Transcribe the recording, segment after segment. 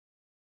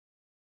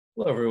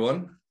Hello,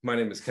 everyone. My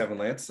name is Kevin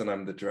Lance, and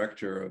I'm the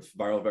Director of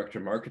Viral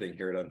Vector Marketing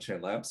here at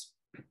Unchained Labs.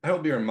 I will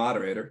be your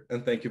moderator,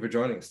 and thank you for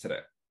joining us today.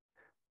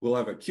 We'll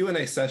have a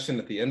Q&A session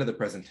at the end of the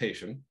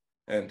presentation,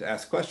 and to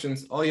ask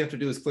questions, all you have to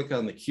do is click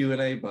on the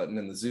Q&A button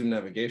in the Zoom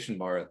navigation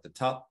bar at the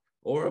top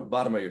or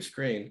bottom of your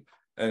screen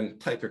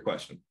and type your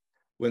question.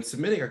 When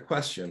submitting a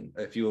question,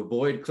 if you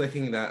avoid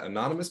clicking that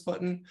anonymous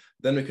button,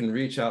 then we can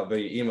reach out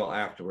via email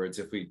afterwards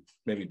if we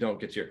maybe don't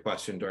get to your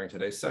question during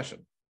today's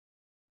session.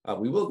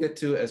 We will get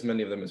to as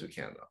many of them as we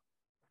can,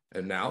 though.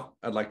 And now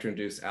I'd like to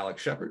introduce Alex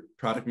Shepard,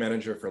 Product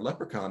Manager for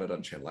Leprechaun at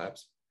Unchained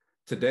Labs.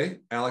 Today,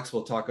 Alex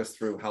will talk us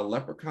through how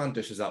Leprechaun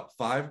dishes out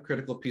 5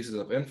 critical pieces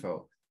of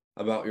info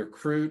about your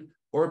crude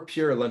or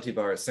pure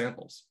lentivirus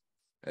samples.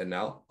 And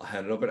now I'll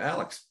hand it over to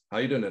Alex. How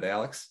are you doing today,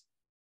 Alex?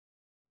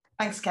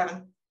 Thanks,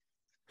 Kevin.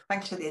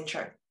 Thanks for the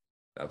intro.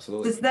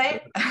 Absolutely.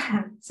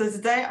 So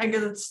today I'm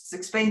going to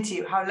explain to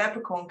you how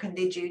Leprechaun can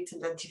lead you to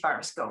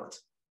lentivirus gold.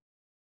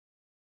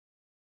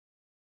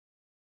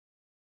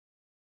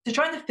 So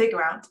trying to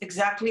figure out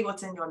exactly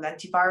what's in your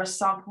lentivirus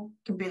sample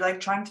can be like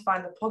trying to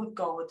find the pot of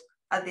gold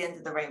at the end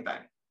of the rainbow.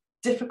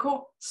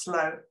 Difficult,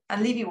 slow,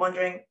 and leave you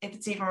wondering if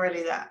it's even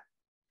really there.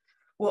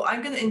 Well,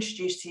 I'm going to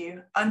introduce to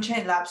you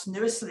Unchained Labs'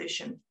 newest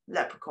solution,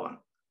 Leprechaun,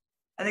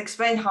 and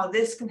explain how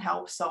this can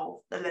help solve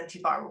the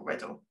lentiviral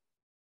riddle.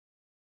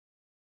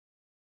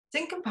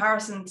 In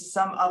comparison to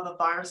some other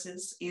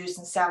viruses used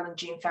in cell and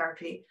gene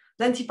therapy,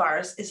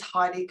 lentivirus is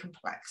highly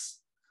complex.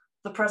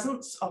 The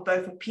presence of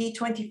both a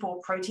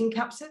P24 protein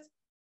capsid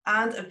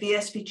and a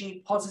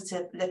VSPG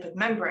positive lipid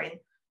membrane,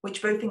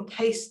 which both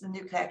encase the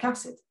nucleic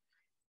acid,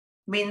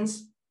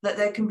 means that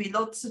there can be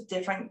lots of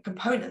different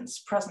components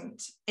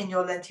present in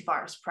your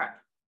lentivirus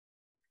prep.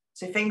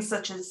 So things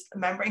such as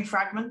membrane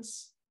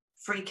fragments,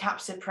 free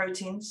capsid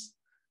proteins,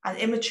 and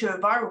immature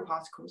viral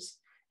particles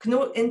can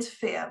all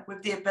interfere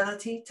with the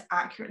ability to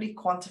accurately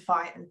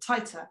quantify and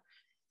titer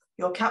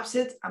your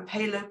capsid and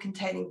payload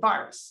containing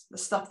virus, the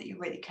stuff that you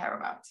really care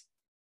about.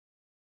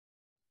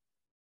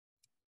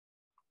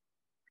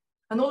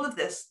 And all of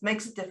this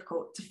makes it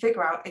difficult to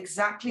figure out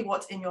exactly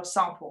what's in your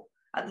sample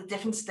at the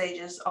different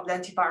stages of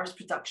lentivirus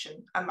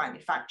production and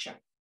manufacture.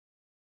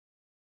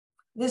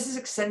 This is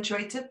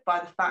accentuated by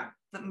the fact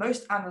that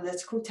most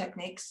analytical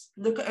techniques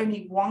look at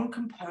only one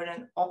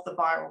component of the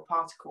viral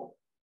particle,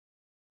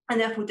 and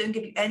therefore don't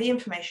give you any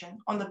information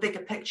on the bigger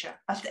picture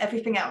as to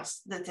everything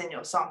else that's in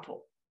your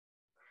sample.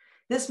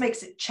 This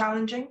makes it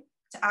challenging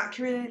to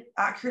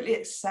accurately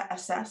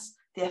assess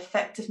the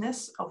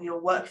effectiveness of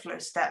your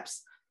workflow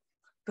steps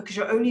because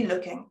you're only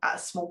looking at a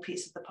small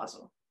piece of the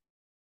puzzle.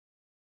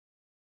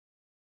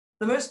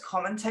 The most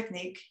common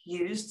technique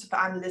used for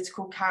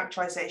analytical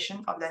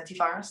characterization of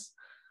lentivirus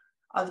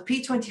are the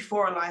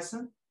P24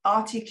 ELISA,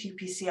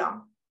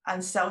 RT-qPCR,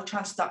 and cell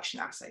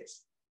transduction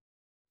assays.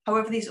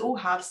 However, these all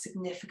have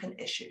significant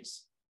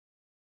issues.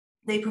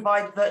 They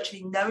provide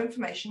virtually no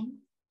information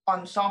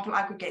on sample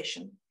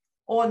aggregation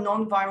or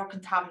non-viral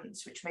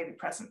contaminants which may be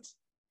present.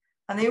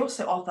 And they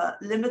also offer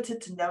limited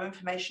to no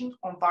information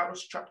on viral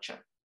structure.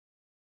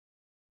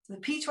 The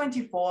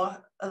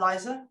P24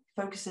 ELISA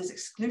focuses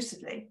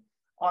exclusively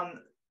on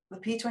the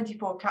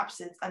P24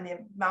 capsids and the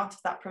amount of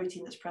that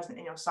protein that's present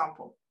in your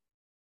sample.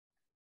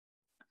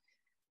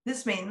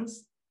 This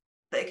means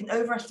that it can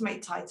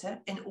overestimate titer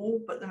in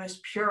all but the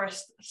most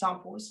purest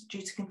samples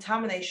due to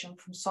contamination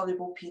from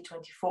soluble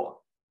P24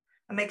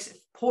 and makes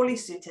it poorly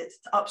suited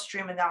to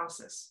upstream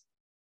analysis.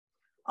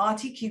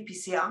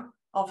 RT-qPCR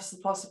offers the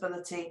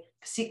possibility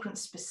for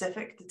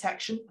sequence-specific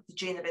detection of the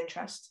gene of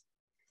interest,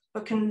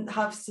 but can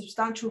have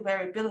substantial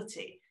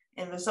variability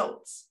in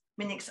results,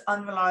 meaning it's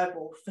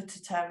unreliable for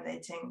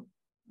determining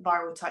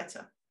viral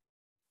titer.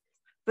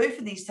 Both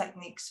of these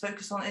techniques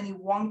focus on only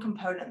one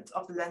component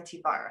of the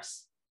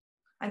lentivirus,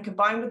 and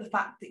combined with the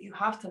fact that you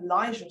have to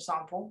lyse your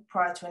sample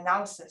prior to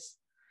analysis,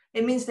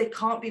 it means they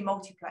can't be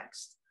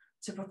multiplexed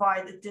to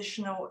provide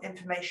additional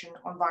information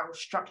on viral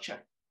structure.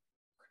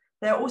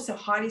 They're also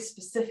highly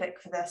specific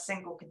for their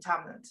single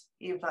contaminant,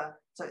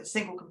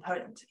 single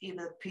component,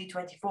 either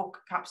P24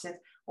 capsid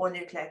or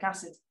nucleic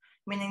acid,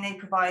 meaning they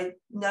provide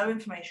no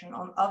information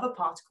on other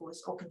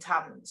particles or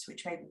contaminants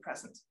which may be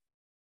present.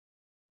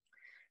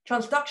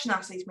 Transduction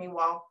assays,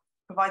 meanwhile,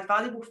 provide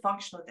valuable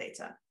functional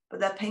data, but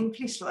they're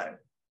painfully slow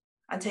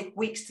and take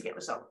weeks to get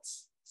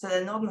results, so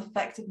they're not an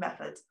effective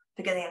method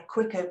for getting a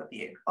quick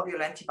overview of your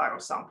lentiviral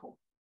sample.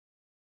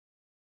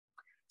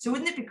 So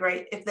wouldn't it be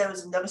great if there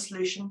was another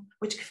solution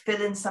which could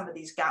fill in some of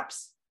these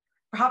gaps,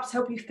 perhaps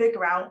help you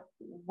figure out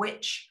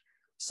which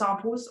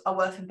samples are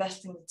worth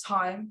investing the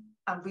time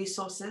and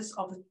resources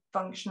of a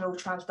functional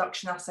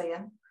transduction assay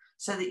in,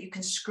 so that you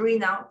can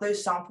screen out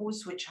those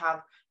samples which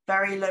have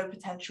very low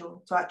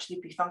potential to actually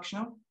be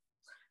functional?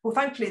 Well,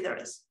 thankfully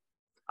there is.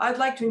 I'd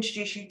like to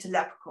introduce you to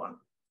Leprechaun,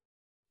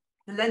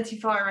 the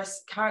lentivirus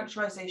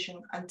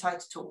characterization and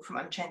titer tool from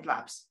Unchained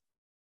Labs.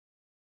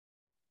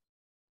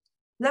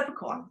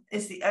 Leprechaun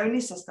is the only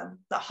system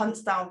that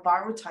hunts down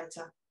viral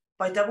titer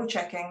by double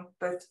checking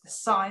both the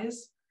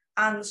size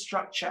and the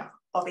structure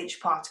of each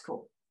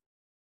particle,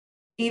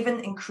 even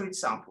in crude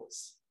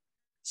samples.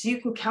 So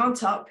you can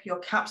count up your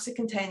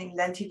capsid-containing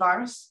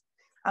lentivirus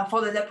and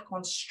follow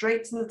Leprechaun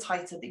straight to the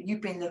titer that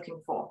you've been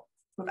looking for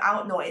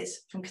without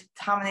noise from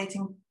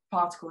contaminating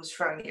particles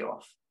throwing you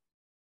off.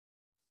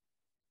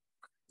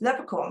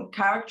 Leprechaun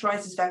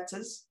characterizes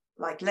vectors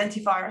like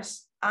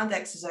lentivirus and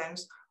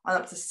exosomes on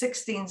up to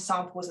 16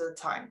 samples at a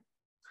time.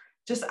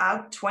 Just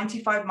add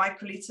 25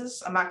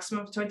 microliters, a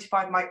maximum of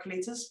 25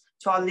 microliters,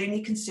 to our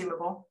Looney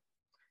consumable,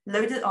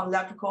 load it on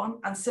Leprechaun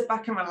and sit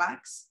back and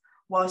relax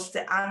whilst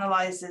it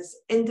analyzes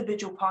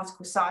individual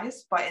particle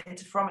size by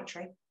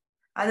interferometry,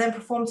 and then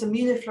performs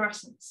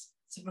immunofluorescence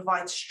to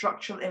provide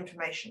structural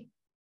information.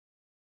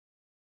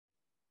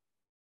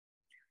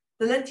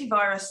 The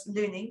lentivirus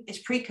Looney is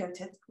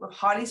pre-coated with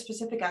highly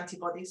specific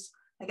antibodies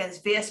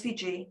against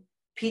VSPG,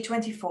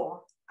 P24,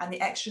 and the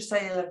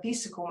extracellular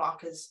vesicle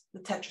markers, the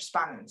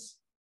tetraspanins.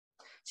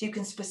 So you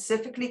can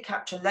specifically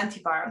capture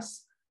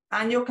lentivirus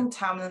and your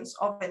contaminants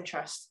of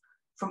interest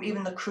from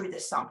even the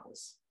crudest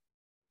samples.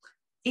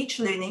 Each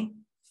Looney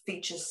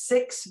features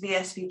 6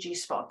 VSPG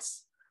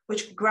spots,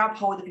 which can grab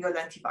hold of your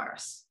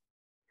lentivirus.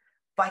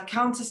 By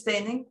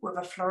counterstaining with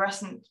a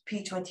fluorescent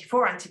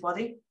P24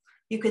 antibody,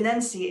 you can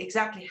then see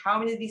exactly how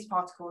many of these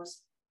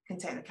particles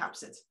contain a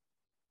capsid.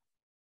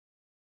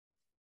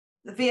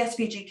 The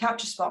VSPG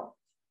capture spot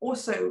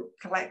also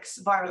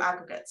collects viral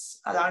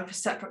aggregates, allowing for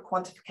separate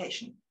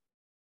quantification.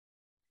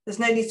 There's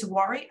no need to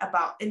worry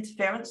about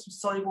interference from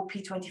soluble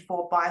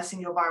P24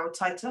 biasing your viral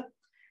titer,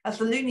 as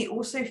the Looney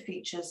also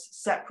features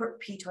separate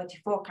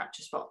P24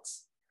 capture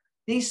spots.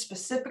 These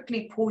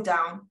specifically pull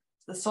down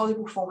to the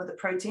soluble form of the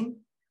protein,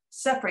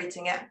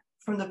 separating it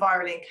from the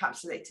virally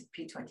encapsulated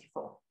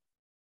P24.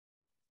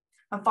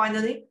 And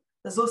finally,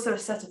 there's also a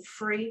set of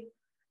 3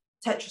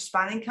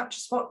 tetraspanin capture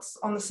spots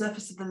on the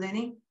surface of the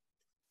Looney,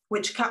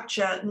 which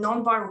capture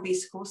non-viral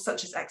vesicles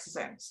such as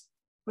exosomes,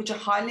 which are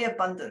highly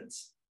abundant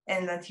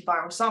in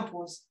lentiviral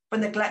samples, but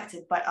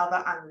neglected by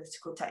other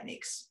analytical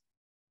techniques.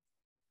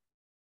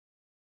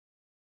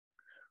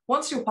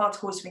 Once your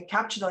particle has been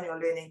captured on your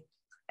Looney,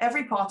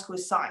 every particle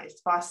is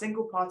sized by a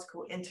single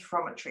particle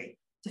interferometry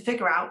to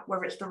figure out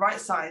whether it's the right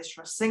size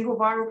for a single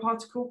viral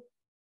particle,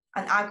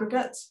 an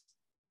aggregate,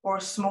 or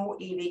a small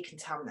EV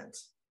contaminant.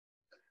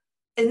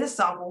 In this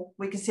sample,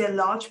 we can see a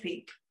large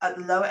peak at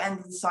the lower end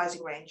of the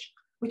sizing range,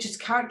 which is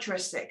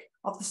characteristic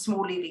of the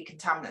small EV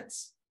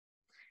contaminants.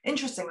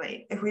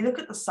 Interestingly, if we look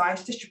at the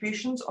size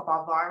distributions of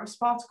our virus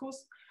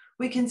particles,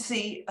 we can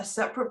see a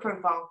separate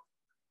profile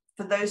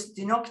for those that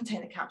do not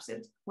contain a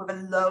capsid with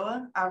a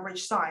lower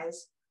average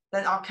size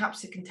than our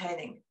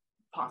capsid-containing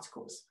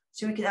particles.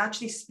 So we can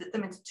actually split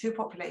them into 2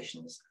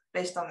 populations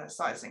based on their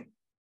sizing.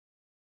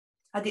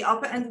 At the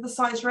upper end of the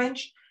size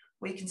range,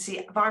 we can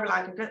see viral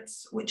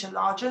aggregates, which are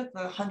larger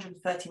than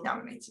 130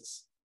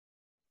 nanometers.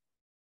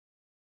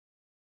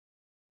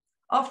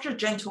 After a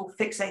gentle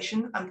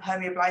fixation and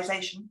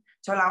permeabilization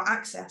to allow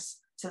access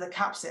to the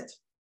capsid,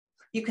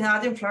 you can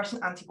add in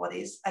fluorescent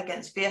antibodies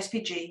against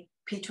VSPG,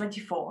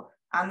 P24,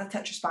 and the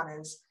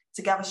tetraspanins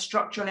to gather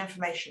structural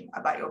information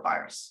about your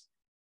virus.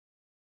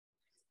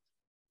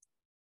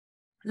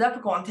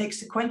 Leprechaun takes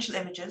sequential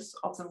images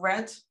of the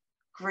red,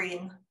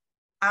 green,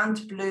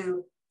 and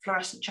blue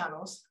fluorescent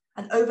channels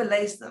and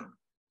overlays them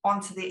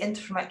onto the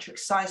interferometric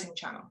sizing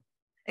channel.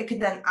 It can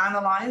then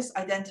analyze,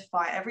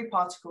 identify every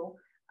particle,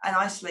 and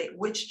isolate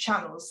which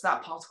channels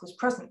that particle is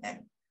present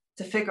in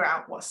to figure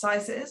out what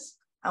size it is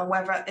and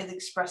whether it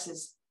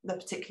expresses the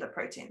particular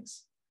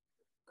proteins.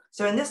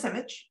 So in this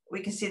image,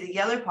 we can see the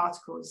yellow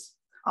particles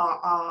are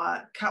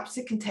our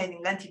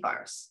capsid-containing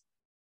lentivirus.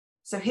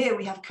 So here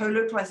we have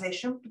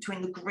co-localization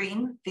between the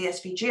green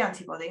VSPG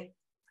antibody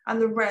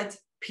and the red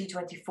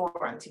P24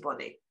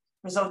 antibody,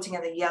 resulting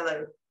in a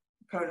yellow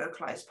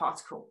co-localized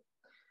particle.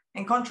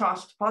 In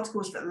contrast,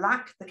 particles that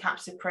lack the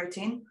capsid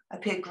protein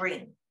appear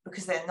green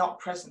because they're not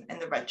present in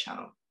the red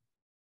channel.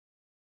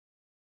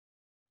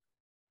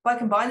 By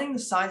combining the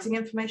sizing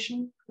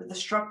information with the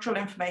structural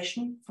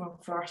information from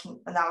fluorescent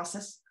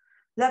analysis,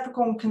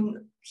 Leprechaun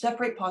can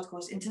separate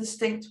particles into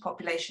distinct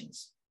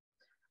populations.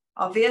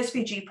 Our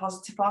VSPG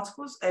positive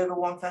particles over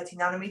 130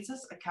 nanometers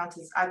are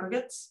counted as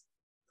aggregates,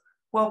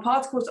 while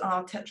particles on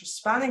our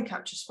tetraspanin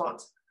capture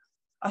spot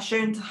are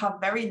shown to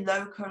have very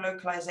low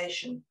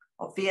co-localization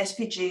of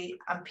VSPG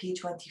and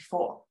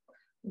P24.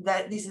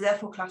 These are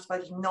therefore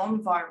classified as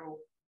non-viral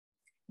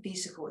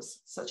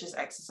vesicles, such as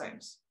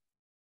exosomes.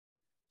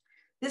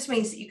 This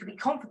means that you can be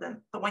confident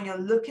that when you're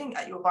looking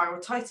at your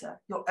viral titer,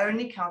 you're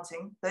only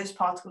counting those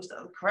particles that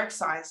are the correct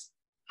size,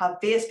 have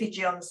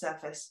VSPG on the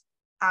surface,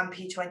 and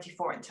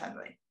P24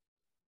 internally.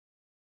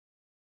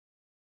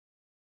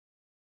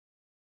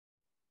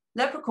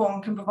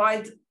 Leprechaun can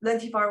provide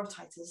lentiviral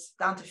titers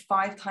down to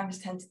 5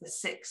 ×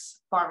 10⁶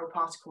 viral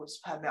particles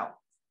per mil,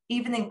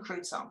 even in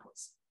crude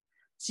samples.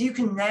 So you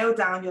can nail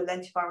down your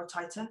lentiviral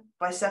titer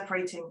by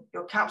separating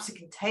your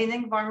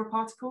capsid-containing viral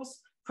particles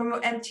from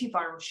your empty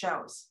viral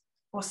shells,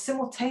 or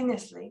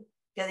simultaneously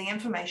getting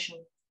information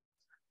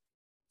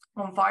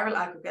on viral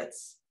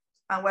aggregates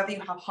and whether you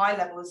have high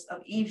levels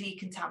of EV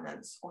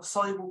contaminants or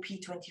soluble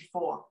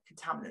P24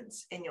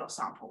 contaminants in your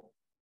sample.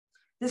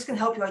 This can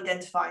help you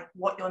identify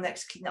what your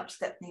next cleanup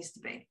step needs to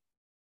be.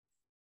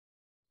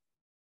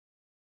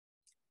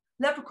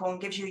 Leprechaun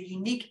gives you a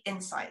unique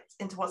insight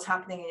into what's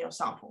happening in your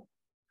sample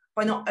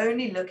by not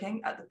only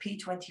looking at the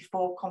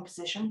P24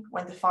 composition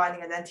when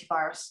defining a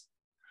lentivirus.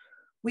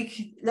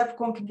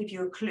 Leprechaun can give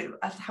you a clue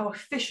as to how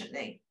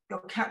efficiently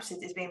your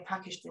capsid is being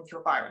packaged into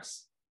your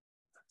virus.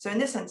 So in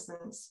this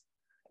instance,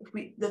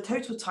 the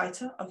total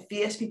titer of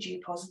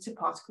VSPG positive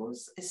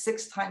particles is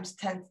 6 ×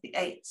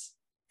 10⁸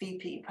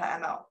 VP per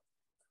ml.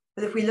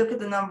 But if we look at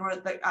the number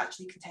that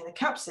actually contain a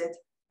capsid,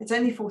 it's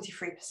only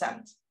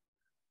 43%.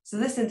 So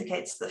this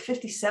indicates that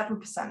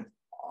 57%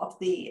 of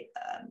the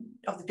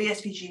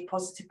VSPG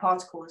positive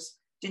particles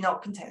do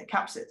not contain a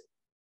capsid.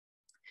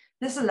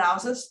 This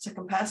allows us to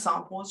compare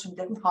samples from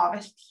different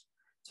harvests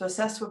to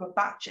assess whether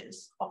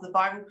batches of the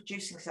viral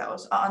producing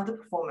cells are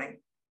underperforming,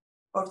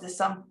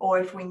 or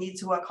if we need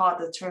to work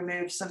harder to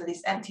remove some of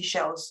these empty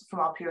shells from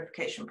our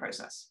purification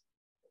process.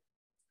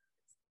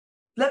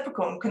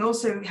 Leprechaun can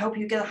also help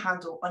you get a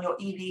handle on your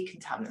EV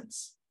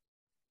contaminants.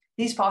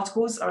 These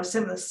particles are a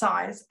similar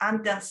size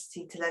and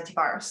density to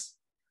lentivirus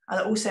and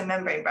are also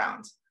membrane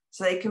bound,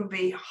 so they can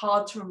be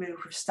hard to remove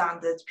with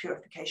standard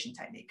purification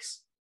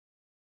techniques.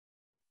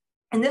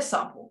 In this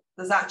sample,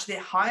 there's actually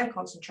a higher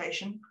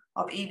concentration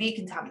of EV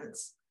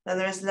contaminants than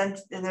there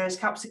is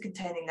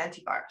capsid-containing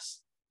lentivirus.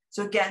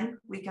 So again,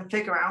 we can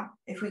figure out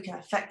if we can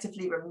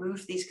effectively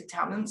remove these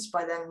contaminants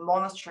by then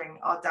monitoring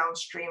our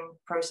downstream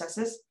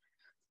processes.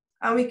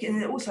 And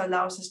it also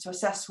allows us to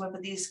assess whether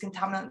these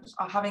contaminants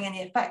are having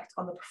any effect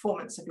on the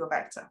performance of your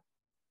vector.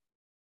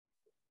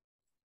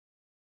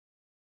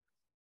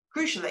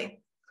 Crucially,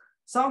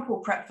 sample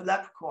prep for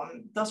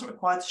Leprechaun doesn't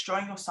require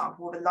destroying your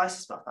sample with a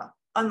lysis buffer,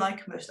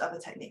 unlike most other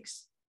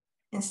techniques.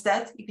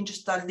 Instead, you can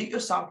just dilute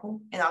your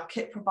sample in our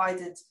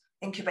kit-provided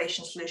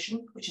incubation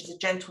solution, which is a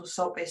gentle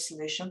salt-based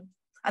solution,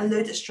 and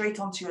load it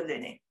straight onto your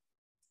luni.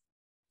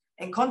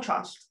 In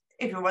contrast,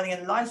 if you're running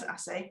an ELISA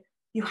assay,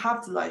 you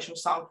have to lyse your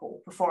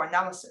sample before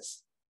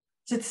analysis.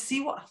 So to see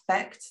what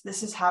effect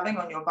this is having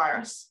on your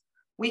virus,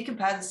 we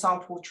compare the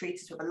sample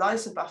treated with a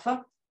lysa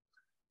buffer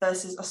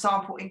versus a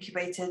sample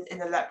incubated in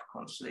a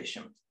Leprechaun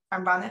solution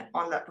and ran it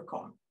on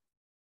Leprechaun.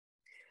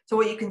 So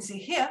what you can see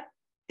here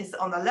is that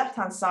on the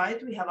left-hand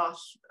side, we have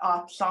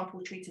our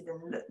sample treated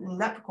in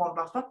Leprechaun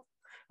buffer.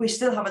 We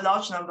still have a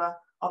large number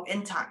of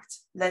intact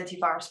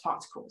lentivirus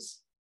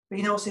particles. We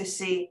can also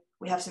see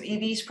we have some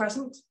EVs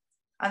present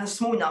and a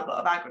small number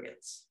of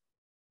aggregates.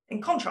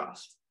 In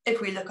contrast,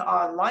 if we look at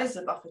our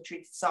ELISA buffer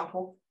treated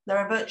sample, there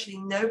are virtually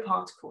no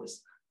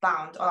particles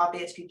bound on our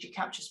VSPG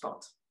capture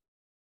spot.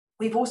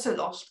 We've also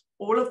lost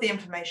all of the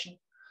information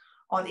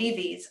on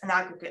EVs and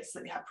aggregates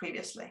that we had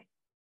previously.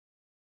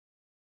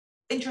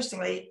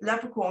 Interestingly,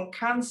 Leprechaun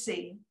can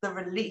see the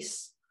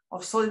release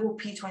of soluble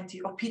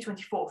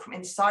P24 from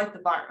inside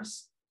the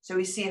virus. So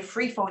we see a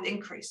threefold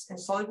increase in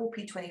soluble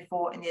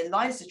P24 in the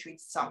ELISA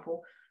treated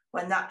sample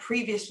when that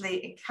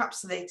previously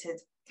encapsulated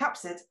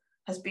capsid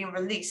has been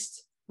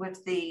released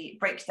with the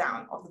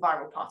breakdown of the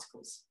viral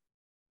particles.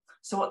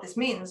 So what this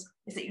means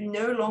is that you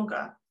no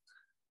longer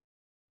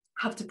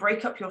have to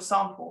break up your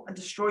sample and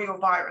destroy your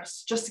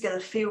virus just to get a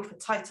feel for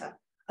titer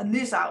and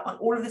lose out on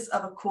all of this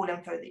other cool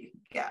info that you can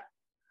get.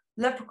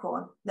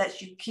 Leprechaun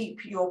lets you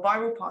keep your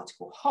viral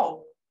particle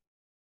whole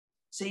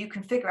so you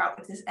can figure out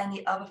if there's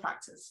any other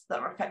factors that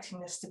are affecting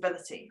the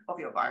stability of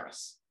your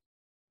virus.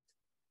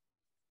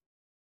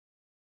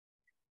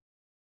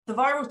 The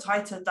viral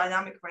titer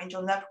dynamic range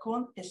on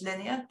Leprechaun is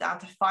linear down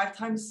to 5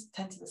 ×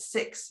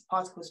 10⁶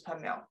 particles per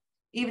mil,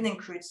 even in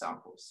crude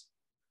samples.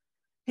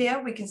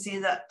 Here we can see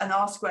that an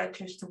R²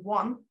 close to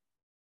 1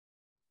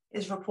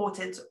 is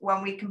reported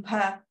when we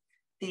compare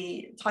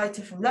the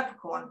titer from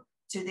Leprechaun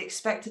to the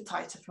expected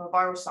titer from a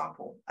viral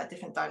sample at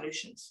different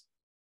dilutions.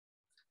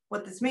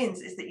 What this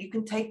means is that you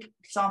can take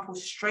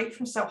samples straight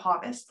from cell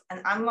harvest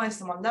and analyze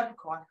them on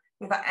Leprechaun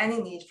without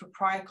any need for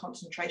prior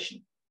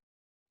concentration.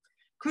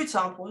 Crude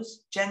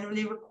samples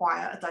generally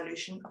require a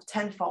dilution of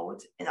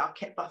 10-fold in our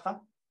kit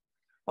buffer,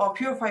 while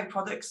purified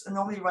products are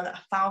normally run at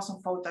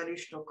 1,000-fold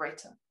dilution or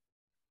greater,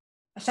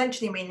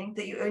 essentially meaning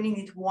that you only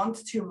need 1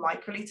 to 2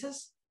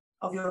 microliters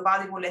of your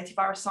valuable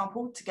lentivirus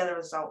sample to get a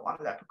result on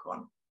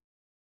Leprechaun.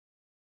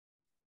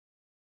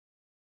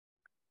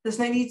 There's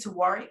no need to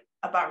worry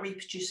about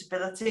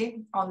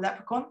reproducibility on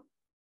Leprechaun.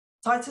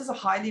 Titers are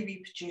highly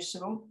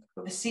reproducible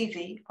with a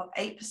CV of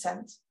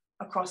 8%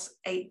 across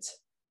 8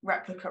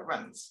 replicate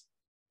runs.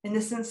 In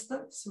this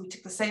instance, we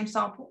took the same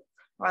sample,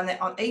 ran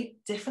it on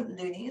 8 different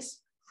lunis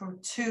from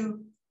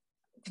 2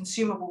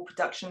 consumable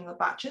production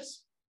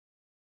batches,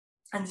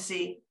 and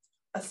see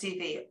a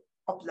CV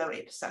of below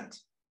 8%.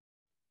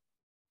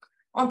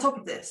 On top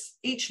of this,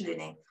 each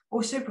luni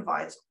also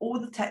provides all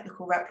the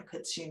technical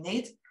replicates you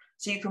need,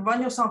 so you can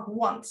run your sample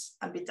once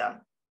and be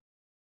done.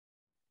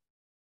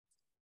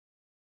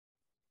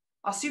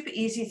 Our super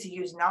easy to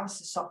use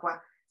analysis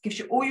software gives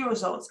you all your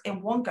results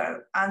in one go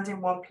and in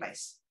one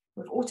place.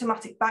 With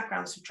automatic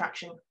background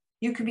subtraction,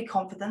 you can be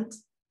confident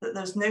that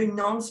there's no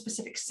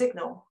non-specific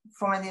signal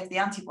from any of the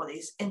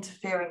antibodies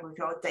interfering with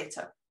your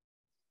data.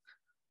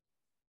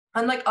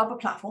 Unlike other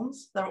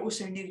platforms, there are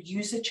also new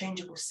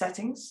user-changeable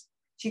settings,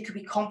 so you can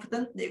be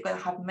confident that you're going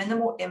to have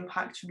minimal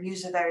impact from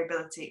user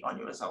variability on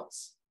your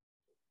results.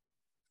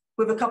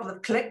 With a couple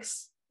of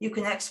clicks, you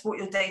can export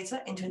your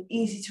data into an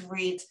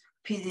easy-to-read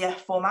PDF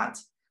format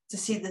to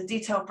see the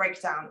detailed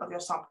breakdown of your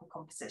sample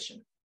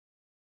composition.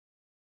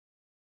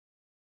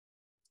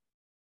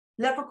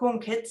 Leprechaun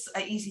kits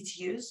are easy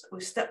to use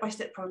with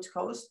step-by-step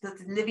protocols that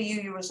deliver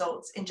you your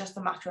results in just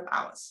a matter of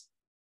hours.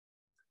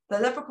 The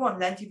Leprechaun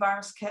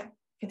lentivirus kit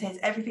contains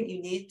everything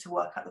you need to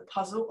work out the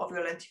puzzle of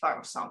your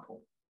lentivirus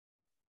sample,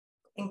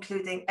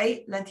 including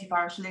 8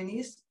 lentivirus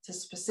loonies to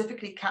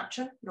specifically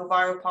capture your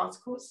viral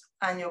particles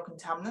and your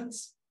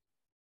contaminants,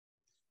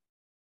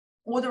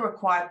 all the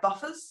required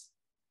buffers,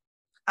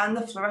 and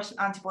the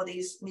fluorescent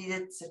antibodies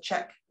needed to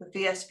check the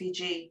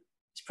VSVG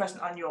is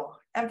present on your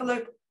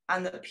envelope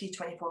and that the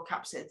P24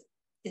 capsid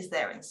is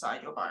there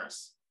inside your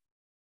virus.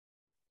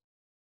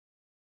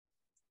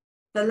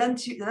 The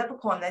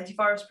Leprechaun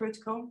lentivirus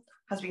protocol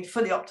has been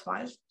fully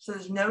optimized, so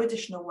there's no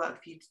additional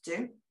work for you to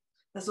do.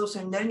 There's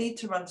also no need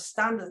to run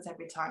standards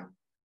every time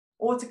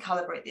or to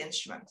calibrate the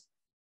instrument.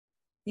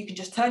 You can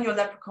just turn your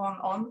Leprechaun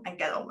on and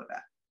get on with it.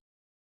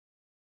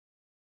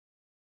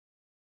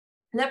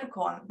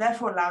 Leprechaun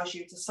therefore allows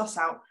you to suss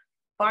out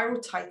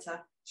viral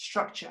titer,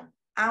 structure,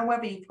 and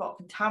whether you've got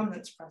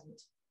contaminants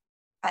present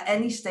at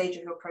any stage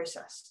of your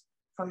process,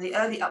 from the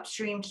early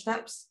upstream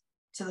steps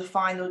to the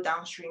final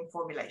downstream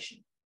formulation,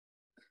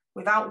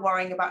 without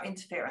worrying about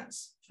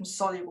interference from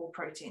soluble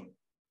protein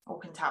or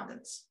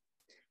contaminants.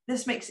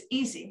 This makes it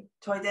easy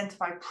to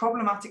identify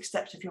problematic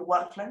steps of your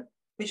workflow,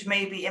 which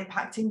may be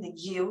impacting the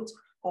yield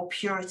or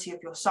purity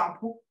of your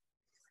sample,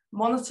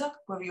 monitor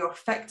whether you're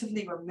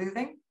effectively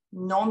removing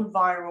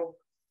non-viral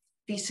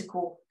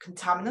vesicle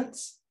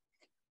contaminants,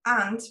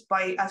 and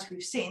as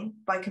we've seen,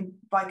 by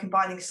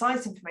combining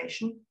size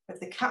information with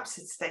the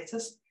capsid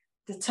status,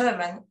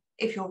 determine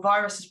if your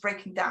virus is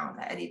breaking down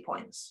at any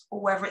points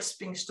or whether it's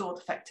being stored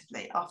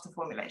effectively after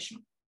formulation.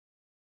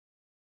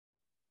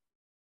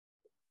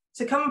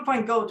 So come and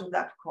find gold with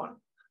Leprechaun,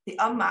 the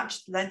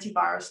unmatched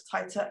lentivirus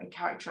titer and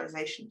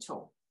characterization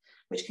tool,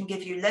 which can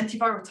give you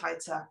lentiviral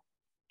titer,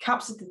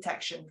 capsid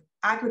detection,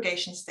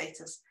 aggregation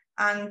status,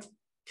 and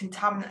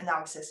contaminant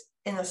analysis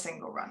in a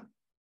single run.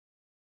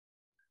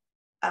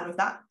 And with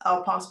that,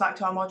 I'll pass back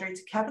to our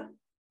moderator, Kevin,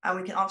 and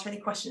we can answer any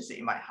questions that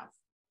you might have.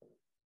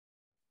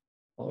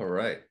 All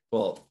right.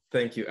 Well,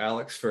 thank you,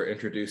 Alex, for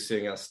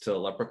introducing us to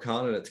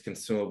Leprechaun and its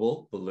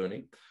consumable, the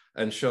Looney,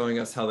 and showing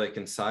us how they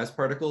can size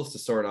particles to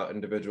sort out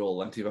individual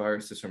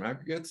lentiviruses from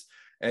aggregates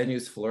and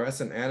use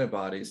fluorescent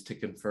antibodies to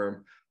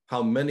confirm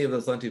how many of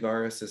those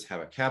lentiviruses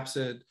have a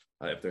capsid,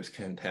 if there's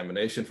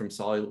contamination from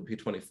soluble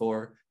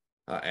P24,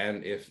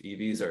 and if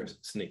EVs are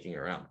sneaking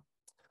around.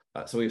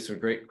 So we have some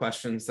great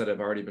questions that have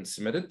already been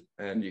submitted,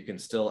 and you can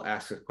still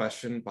ask a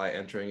question by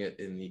entering it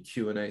in the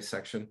Q&A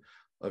section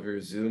of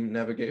your Zoom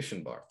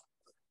navigation bar.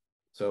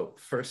 So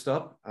first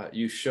up,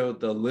 you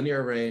showed the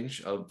linear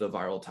range of the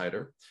viral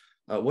titer.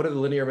 What are the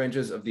linear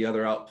ranges of the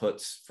other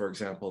outputs, for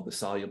example, the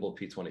soluble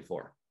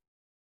P24?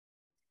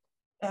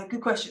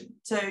 Good question.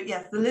 So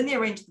yeah, the linear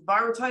range of the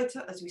viral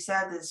titer, as we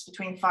said, is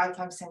between 5 ×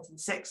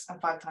 10⁶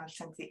 and 5 ×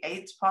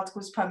 10⁸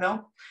 particles per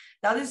mil.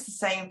 That is the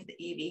same for the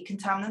EV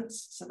contaminants,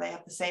 so they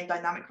have the same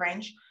dynamic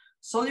range.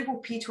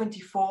 Soluble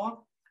P24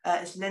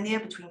 is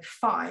linear between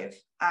 5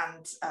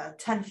 and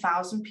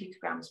 10,000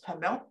 picograms per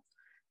mil,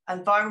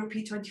 and viral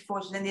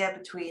P24 is linear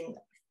between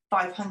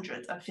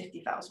 500 and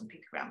 50,000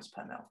 picograms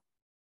per mil.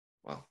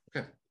 Wow,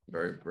 okay,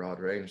 very broad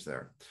range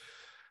there.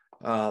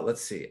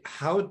 Let's see,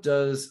 how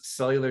does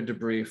cellular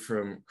debris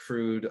from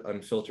crude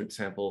unfiltered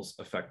samples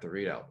affect the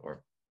readout?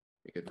 Or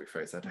you could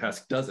rephrase that,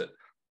 ask, does it?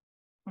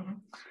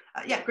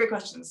 Yeah, great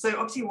question. So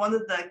obviously one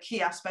of the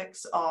key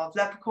aspects of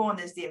Leprechaun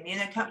is the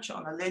immunocapture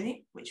on the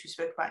Looney, which we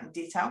spoke about in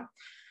detail.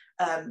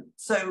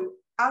 So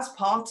as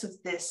part of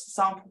this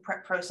sample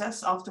prep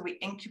process, after we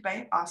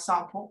incubate our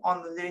sample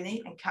on the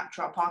Looney and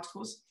capture our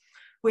particles,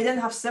 we then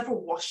have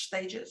several wash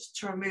stages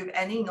to remove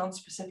any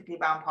non-specifically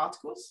bound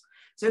particles.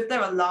 So if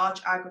there are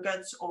large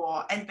aggregates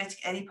or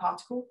any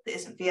particle that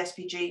isn't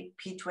VSVG,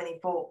 P24,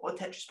 or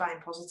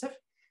tetraspanin positive,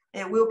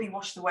 it will be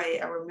washed away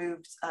and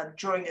removed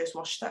during those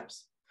wash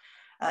steps.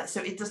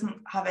 So it doesn't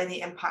have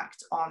any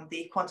impact on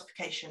the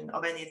quantification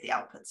of any of the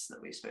outputs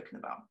that we've spoken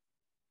about.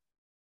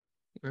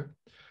 Okay.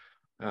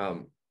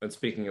 And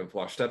speaking of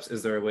wash steps,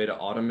 is there a way to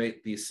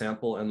automate the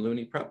sample and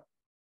Looney prep?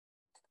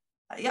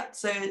 Yeah,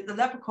 so the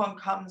Leprechaun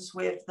comes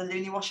with the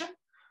Looney washer,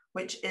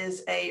 which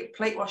is a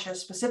plate washer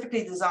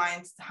specifically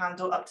designed to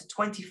handle up to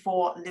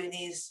 24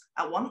 Loonies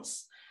at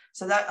once.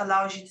 So that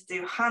allows you to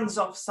do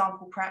hands-off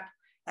sample prep.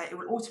 It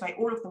will automate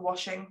all of the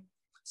washing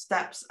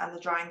steps and the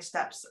drying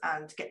steps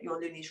and get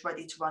your Loonies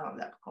ready to run on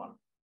Leprechaun.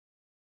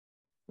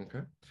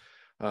 Okay.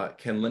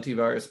 Can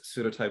lentivirus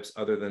pseudotypes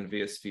other than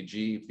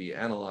VSVG be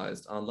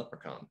analyzed on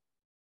Leprechaun?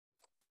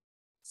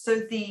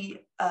 So the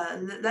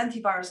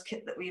lentivirus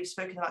kit that we have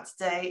spoken about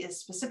today is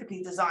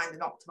specifically designed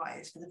and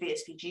optimized for the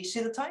VSVG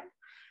pseudotype.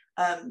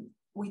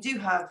 We do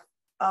have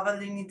other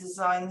Looney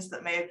designs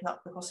that may open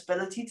up the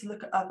possibility to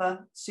look at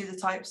other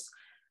pseudotypes.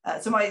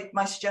 So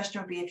my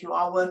suggestion would be, if you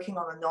are working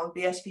on a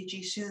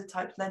non-BSPG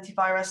pseudotype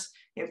lentivirus,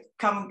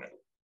 come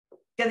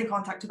get in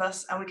contact with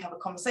us and we can have a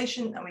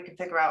conversation and we can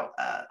figure out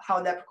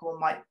how Leprechaun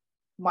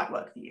might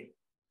work for you.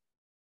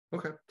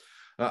 Okay.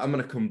 I'm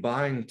going to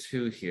combine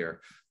two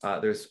here.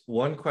 There's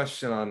one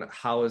question on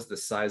how is the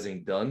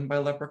sizing done by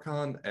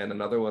Leprechaun, and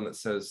another one that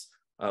says,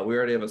 we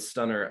already have a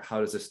stunner. How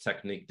does this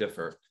technique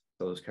differ?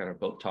 So those kind of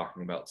both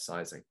talking about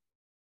sizing.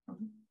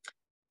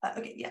 Mm-hmm.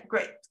 Okay, yeah,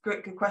 great,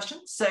 good question.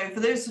 So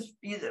for those of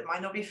you that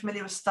might not be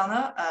familiar with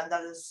Stunner,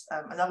 that is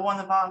another one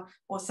of our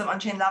awesome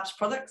Unchained Labs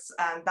products,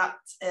 and that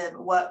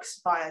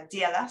works via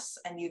DLS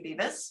and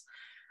UV-Vis.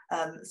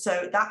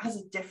 So that has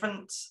a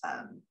different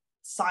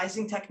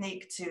sizing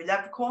technique to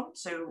Leprechaun.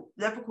 So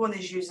Leprechaun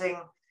is using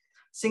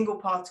single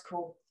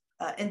particle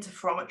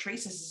interferometry.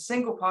 So this is a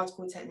single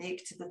particle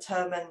technique to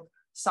determine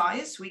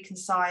size. We can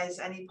size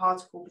any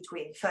particle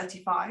between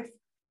 35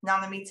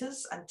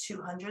 nanometers and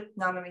 200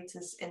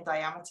 nanometers in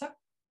diameter.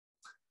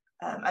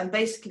 And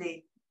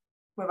basically,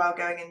 without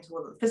going into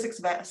all the physics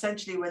of it,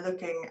 essentially we're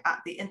looking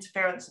at the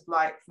interference of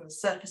light from the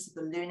surface of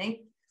the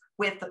Looney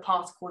with the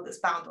particle that's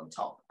bound on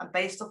top. And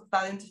based off of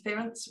that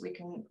interference, we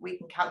can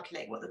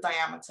calculate what the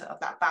diameter of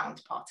that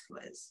bound particle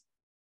is.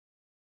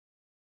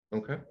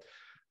 Okay.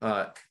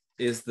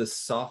 Is the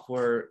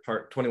software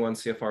part 21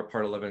 CFR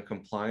part 11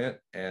 compliant,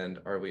 and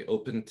are we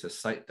open to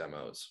site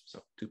demos?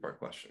 So two-part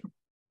question.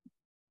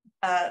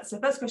 So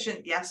first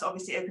question, yes,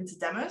 obviously open to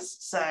demos.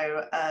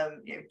 So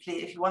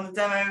please, if you want a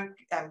demo,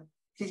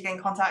 please get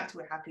in contact.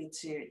 We're happy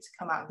to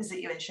come out and visit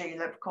you and show you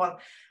Leprechaun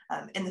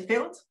in the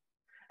field.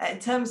 In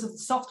terms of the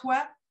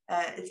software,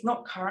 it's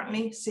not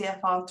currently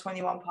CFR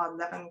 21 part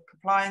 11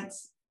 compliant.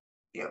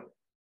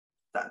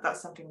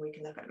 That's something we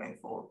can look at going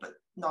forward, but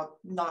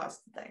not as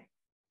today.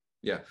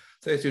 Yeah,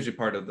 so it's usually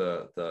part of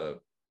the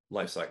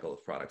life cycle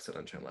of products at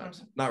Unchained Labs.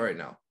 Mm-hmm. Not right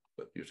now,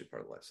 but usually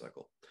part of the life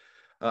cycle.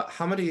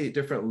 How many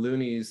different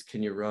loonies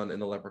can you run in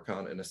the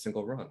Leprechaun in a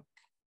single run?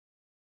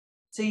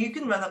 So you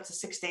can run up to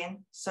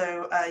 16.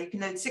 So you can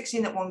load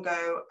 16 at one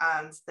go,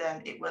 and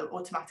then it will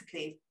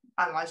automatically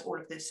analyze all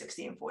of those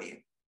 16 for you.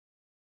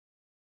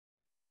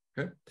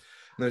 Okay.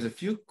 And there's a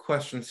few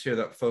questions here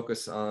that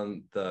focus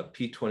on the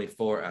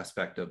P24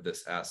 aspect of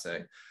this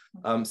assay.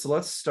 So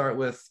let's start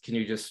with, can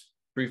you just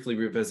briefly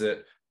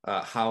revisit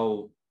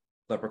how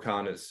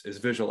Leprechaun is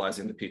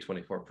visualizing the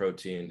P24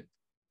 protein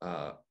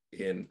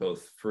in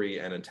both free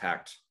and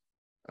intact,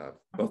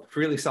 both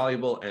freely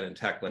soluble and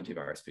intact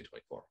lentivirus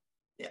P24?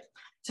 Yeah.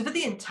 So for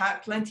the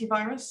intact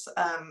lentivirus,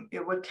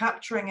 we're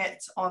capturing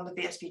it on the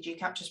VSPG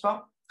capture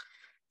spot.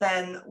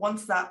 Then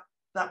once that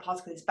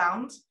particle is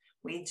bound,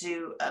 we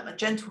do a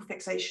gentle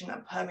fixation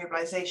and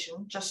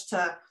permeabilization just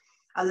to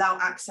allow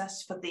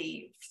access for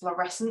the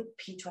fluorescent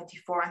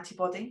P24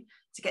 antibody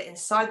to get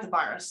inside the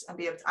virus and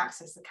be able to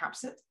access the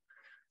capsid.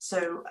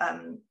 So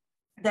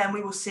then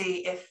we will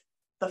see if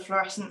the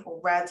fluorescent or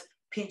red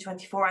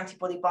P24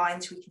 antibody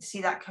binds. We can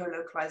see that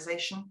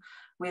co-localization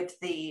with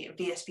the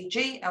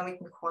VSPG, and we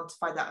can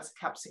quantify that as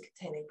a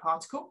capsid-containing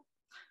particle.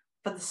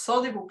 For the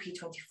soluble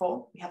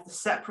P24, we have the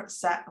separate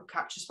set of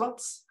capture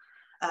spots.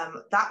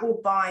 That will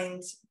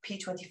bind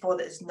P24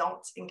 that is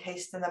not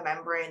encased in a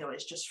membrane or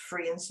is just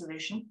free in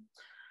solution.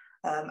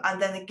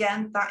 And then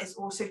again, that is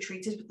also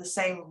treated with the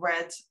same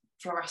red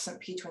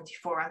fluorescent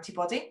P24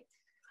 antibody.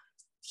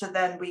 So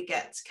then we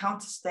get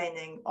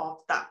counterstaining of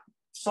that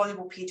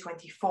soluble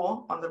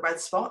P24 on the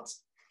red spot.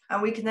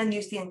 And we can then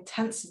use the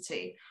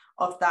intensity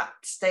of that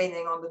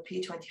staining on the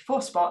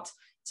P24 spot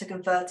to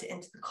convert it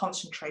into the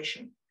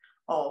concentration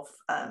of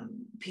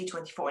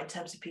P24 in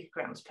terms of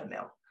picograms per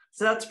mil.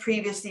 So that's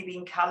previously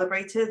been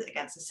calibrated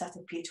against a set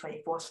of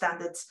P24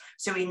 standards.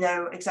 So we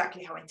know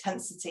exactly how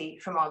intensity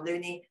from our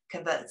Looney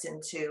converts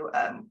into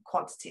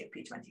quantity of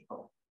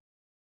P24.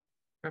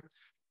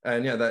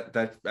 And yeah,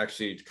 that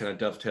actually kind of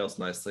dovetails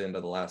nicely into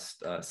the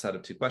last set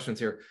of two questions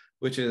here,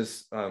 which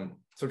is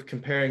sort of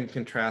comparing and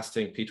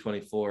contrasting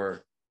P24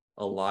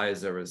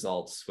 ELISA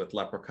results with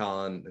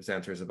Leprechaun. There's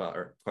answers about,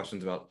 or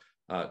questions about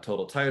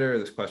total titer.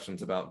 There's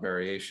questions about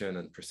variation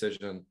and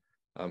precision.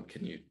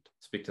 Can you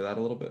speak to that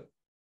a little bit?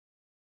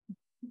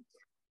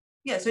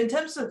 Yeah, so in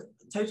terms of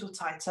total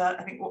titer,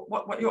 I think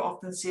what you'll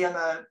often see on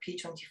a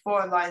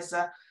P24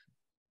 ELISA,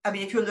 I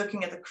mean, if you're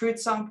looking at the crude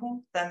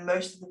sample, then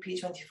most of the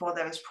P24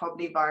 there was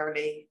probably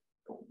virally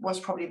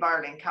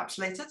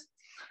encapsulated.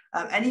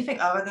 Anything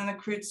other than a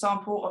crude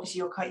sample,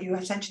 obviously you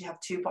essentially have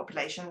two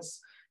populations.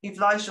 You've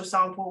lysed your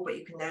sample, but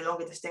you can no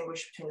longer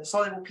distinguish between the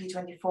soluble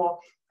P24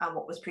 and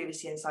what was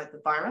previously inside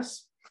the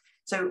virus.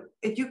 So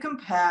if you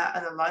compare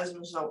an ELISA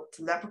result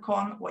to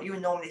Leprechaun, what you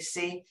would normally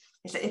see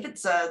is that if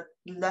it's a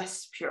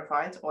less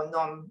purified or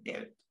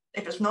if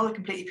it's not a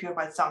completely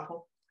purified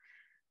sample,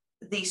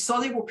 the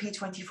soluble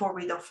P24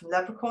 readoff from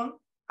Leprechaun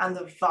and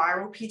the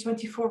viral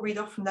P24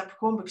 readoff from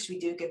Leprechaun, because we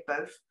do give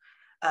both,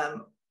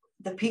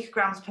 the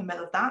picograms per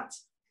mil of that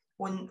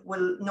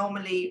will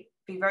normally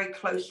be very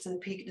close to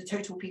the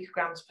total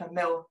picograms per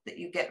mil that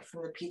you get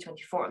from the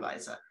P24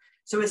 ELISA.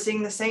 So we're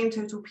seeing the same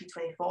total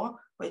P24,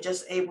 we're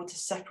just able to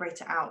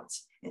separate it out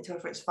into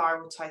whether it's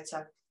viral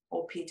titer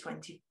or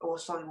P20 or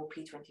soluble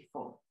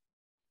P24.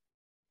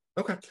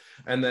 Okay,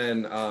 and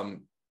then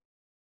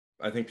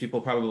I think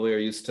people probably are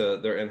used to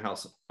their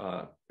in-house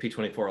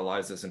P24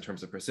 ELISAs in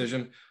terms of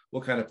precision.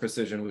 What kind of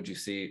precision would you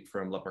see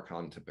from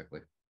Leprechaun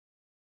typically?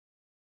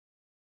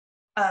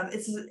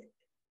 It's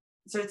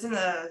in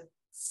a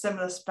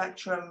similar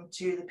spectrum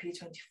to the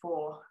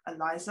P24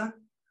 ELISA.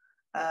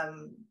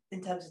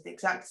 In terms of the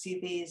exact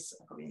CVs,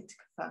 I probably need to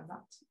confirm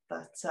that,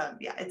 but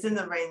yeah, it's in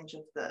the range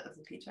of the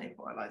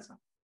P24 ELISA.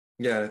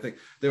 Yeah, I think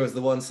there was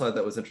the one slide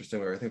that was interesting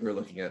where I think we were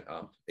looking at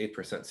 8%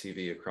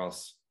 CV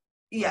across.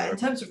 Yeah, in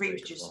terms of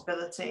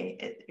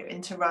reproducibility,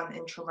 inter-run,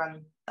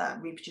 intra-run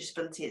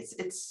reproducibility,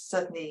 it's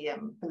certainly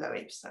below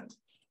 8%.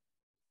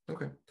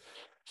 Okay.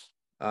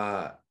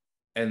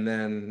 And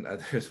then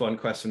there's one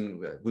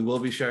question. We will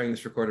be sharing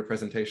this recorded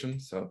presentation,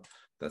 so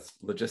that's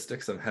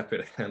logistics. I'm happy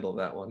to handle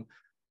that one.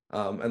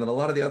 And then a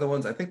lot of the other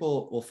ones, I think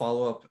we'll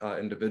follow up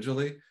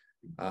individually.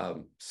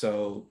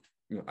 So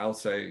I'll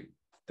say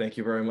thank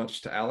you very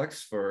much to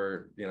Alex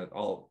for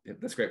all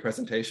this great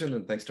presentation,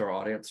 and thanks to our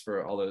audience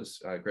for all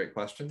those great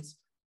questions.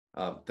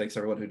 Thanks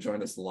everyone who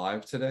joined us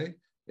live today.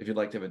 If you'd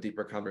like to have a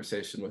deeper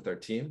conversation with our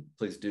team,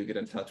 please do get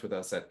in touch with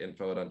us at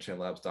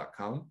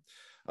info@unchainedlabs.com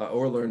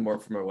or learn more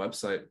from our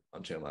website,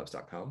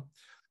 unchainedlabs.com.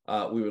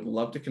 We would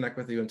love to connect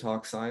with you and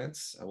talk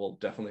science. We'll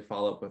definitely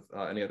follow up with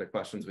any other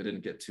questions we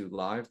didn't get to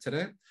live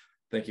today.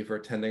 Thank you for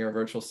attending our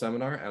virtual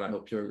seminar, and I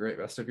hope you have a great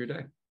rest of your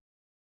day.